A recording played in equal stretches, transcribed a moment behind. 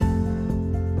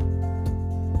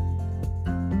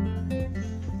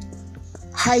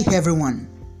Hi everyone,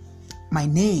 my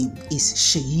name is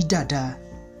Sheyi Dada,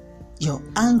 your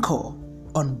anchor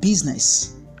on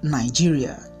Business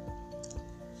Nigeria.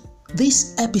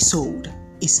 This episode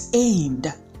is aimed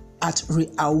at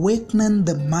reawakening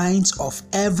the minds of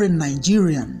every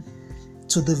Nigerian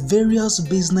to the various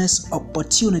business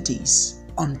opportunities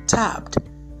untapped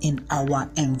in our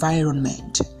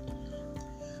environment.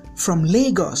 From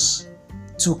Lagos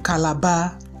to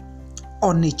Calabar,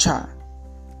 Onitsha,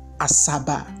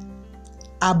 Asaba,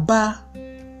 Aba,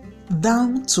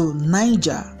 down to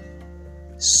Niger,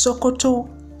 Sokoto,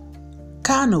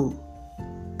 Kano,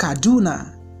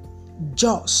 Kaduna,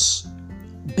 Jos,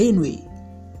 Benue.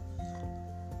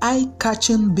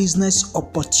 Eye-catching business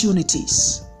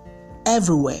opportunities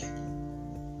everywhere.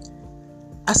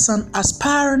 As an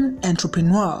aspiring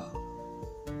entrepreneur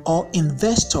or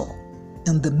investor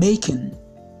in the making,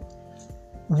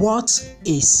 what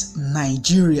is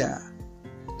Nigeria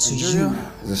to you?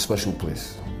 Nigeria is a special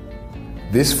place.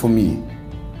 This for me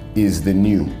is the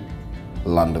new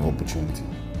land of opportunity.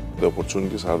 The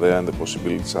opportunities are there and the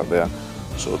possibilities are there,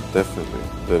 so definitely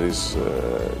there is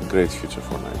a great future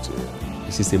for Nigeria.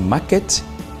 This is a market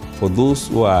for those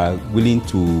who are willing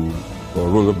to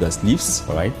roll up their sleeves,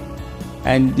 all right,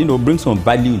 and bring some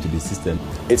value into the system.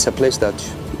 It's a place that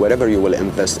whatever you will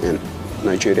invest in,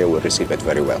 Nigeria will receive it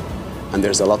very well. And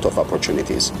there's a lot of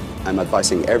opportunities. I'm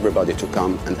advising everybody to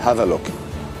come and have a look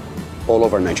all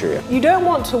over Nigeria. You don't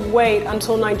want to wait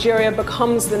until Nigeria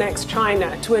becomes the next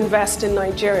China to invest in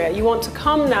Nigeria. You want to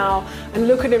come now and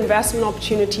look at investment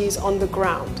opportunities on the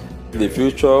ground. The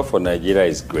future for Nigeria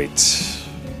is great.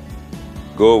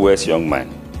 Go west, young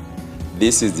man.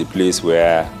 This is the place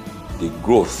where the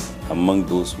growth among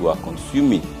those who are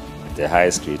consuming at the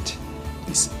highest rate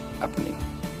is happening.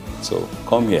 So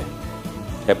come here.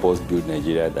 Help us build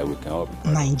Nigeria that we can help.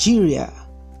 Nigeria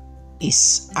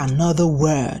is another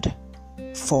word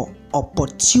for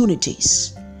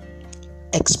opportunities.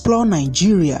 Explore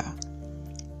Nigeria.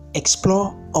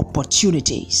 Explore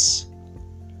opportunities.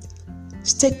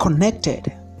 Stay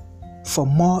connected for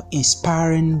more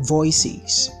inspiring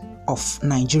voices of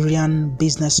Nigerian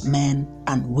businessmen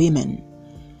and women.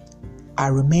 I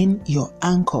remain your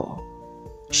anchor,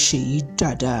 Sheyi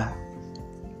Dada.